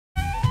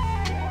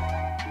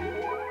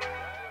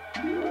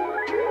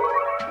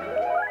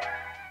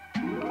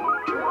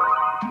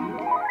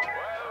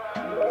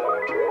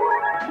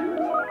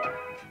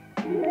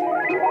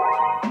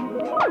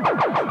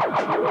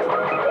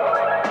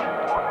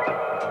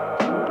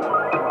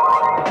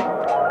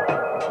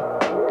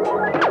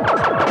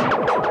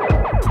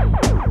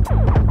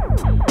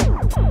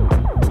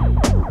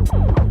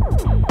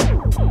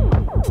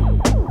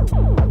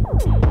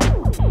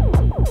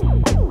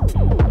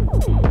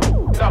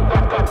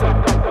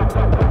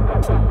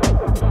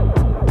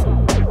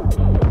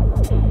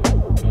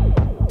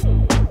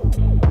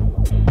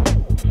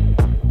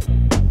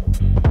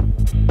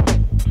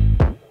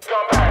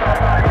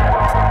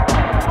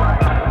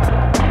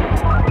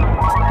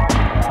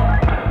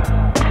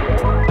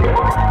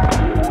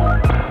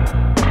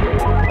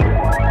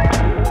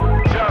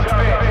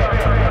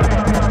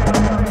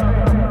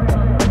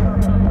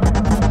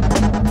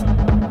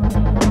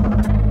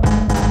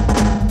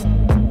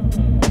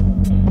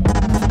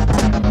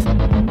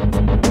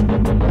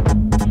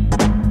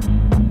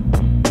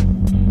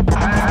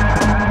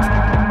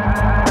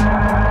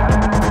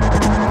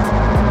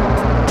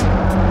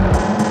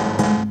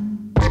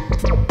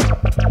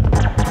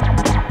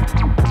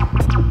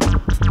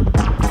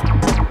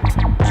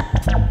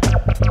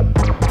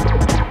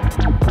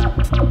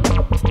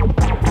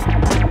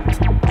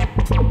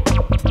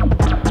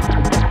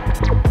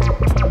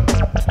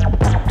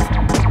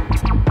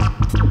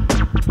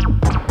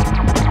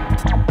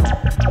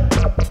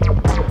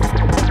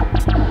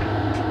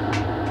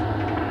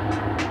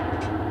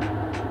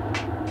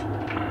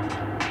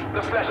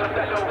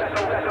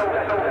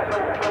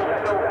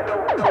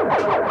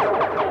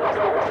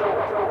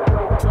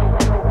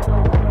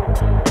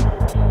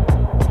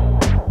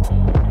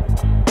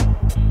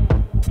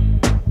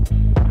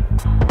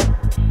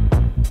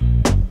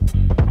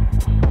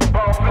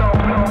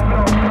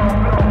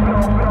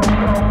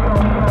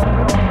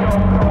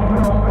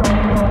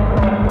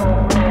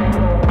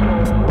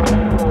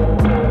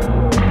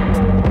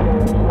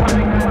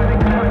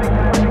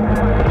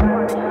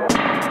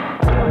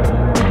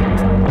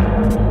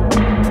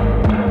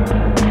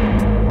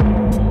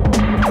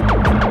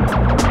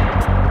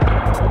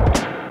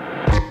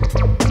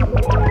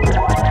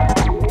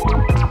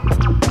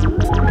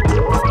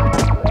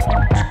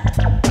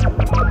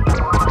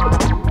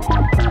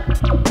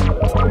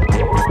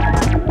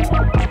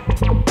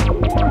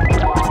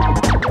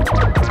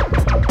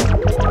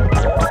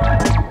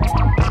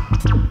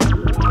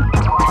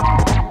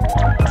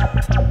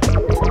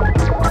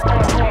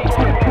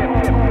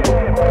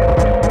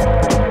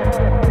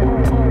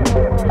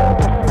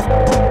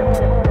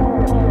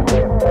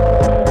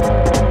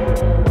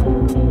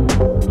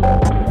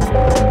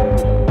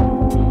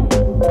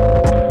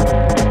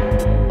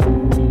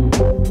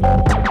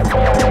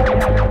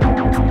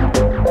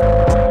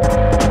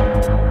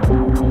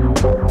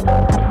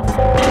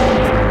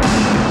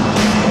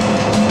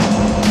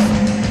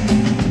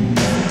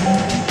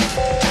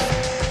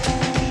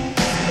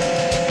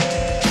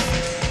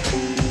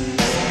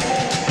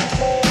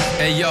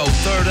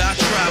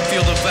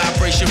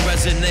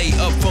resonate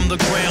up from the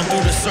ground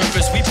through the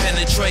surface. We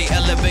penetrate,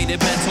 elevated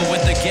mental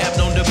with the gap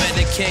known to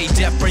medicate.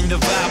 Death bring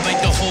the vibe, make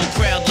the whole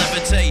crowd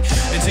levitate.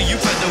 Until you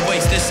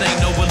featherweights, this ain't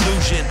no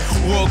illusion.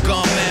 World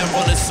gone mad,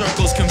 running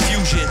circles,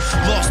 confusion.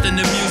 Lost in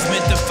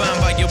amusement, defined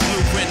by your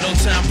blueprint. No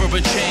time for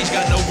a change,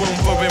 got no room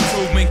for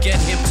improvement.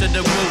 Get hip to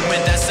the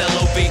movement, that's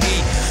L-O-V-E.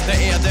 The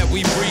air that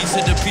we breathe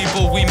to the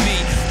people we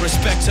meet.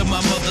 Respect to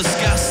my mother,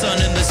 sky, sun,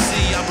 and the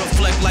sea. I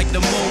reflect like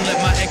the moon, let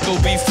my echo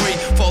be free.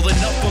 Falling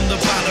up from the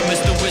bottom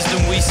is the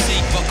wisdom we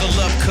seek. Buckle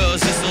up,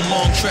 cuz it's a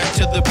long trek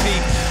to the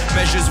peak.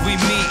 Measures we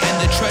meet and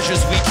the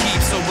treasures we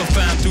keep. So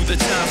refined through the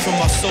times from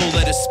our soul,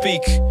 let it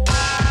speak.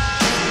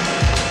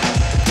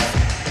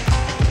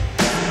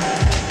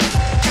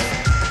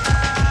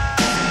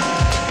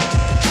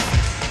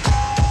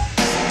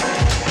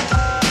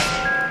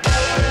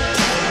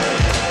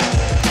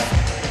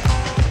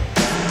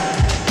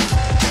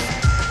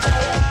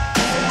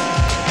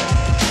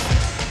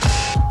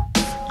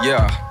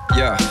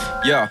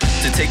 Yeah,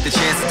 to take the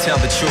chance to tell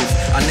the truth.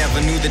 I never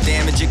knew the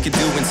damage it could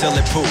do until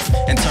it poof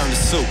and turned to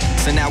soup.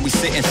 So now we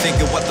sit and think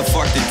of what the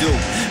fuck to do.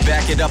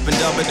 Back it up and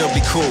dub it, it'll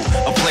be cool,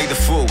 or play the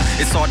fool.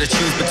 It's hard to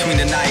choose between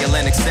denial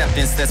and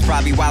acceptance. That's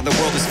probably why the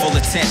world is full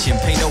of tension.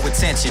 Pay no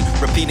attention,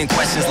 repeating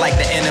questions like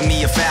the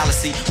enemy of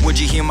fallacy.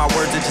 Would you hear my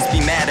words or just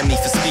be mad at me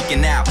for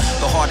speaking out?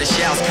 The hardest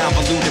shouts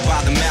convoluted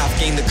by the mouth.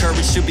 Gain the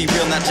courage to be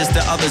real, not just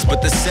to others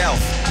but the self.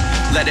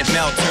 Let it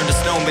melt, turn to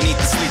stone beneath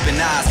the sleeping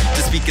eyes.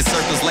 To speak in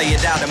circles, lay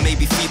it out and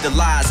maybe feed the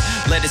lies.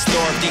 Let it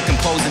store,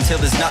 decompose until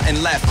there's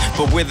nothing left.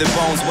 But with the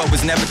bones, what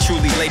was never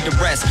truly laid to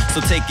rest.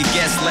 So take a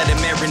guess, let it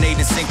marinate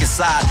and sink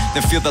inside.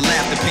 Then feel the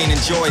laughter, pain, and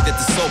joy that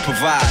the soul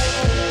provides.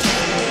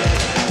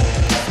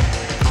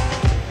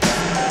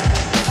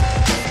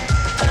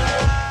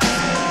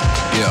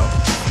 Yo,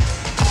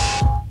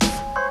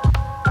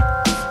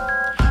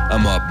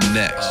 I'm up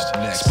next.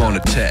 Spawn a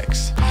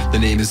text. The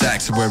name is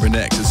Axe, wearing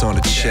X, it's on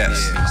the chest.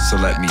 So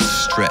let me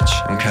stretch,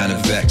 I'm kinda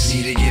vexed.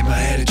 Need to get my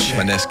head a check.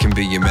 My next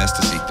convenient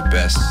to seek the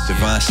best.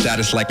 Divine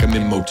status like I'm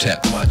in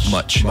Motep.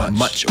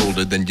 Much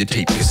older than your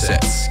tape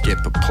cassettes.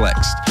 Get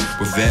perplexed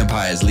With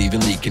vampires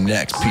leaving leaking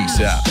necks.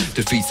 Peace out.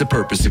 Defeats the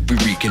purpose if we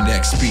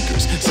reconnect.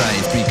 Speakers,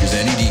 science speakers,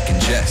 and he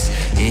decongest.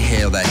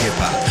 Inhale that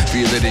hip-hop.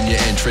 Feel it in your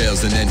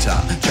entrails and then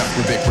top.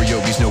 Chakra bit for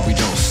yogis know we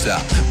don't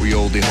stop. We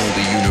hold the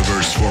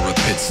universe for a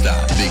pit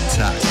stop. Big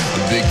top,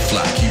 a big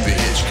fly, keep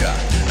it Hitchcock.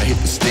 I hit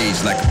the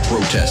stage like a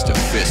protester,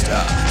 fist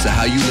up. So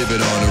how you live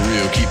it on the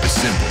real, keep it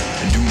simple.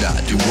 And do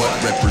not do what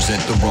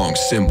represent the wrong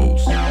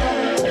symbols.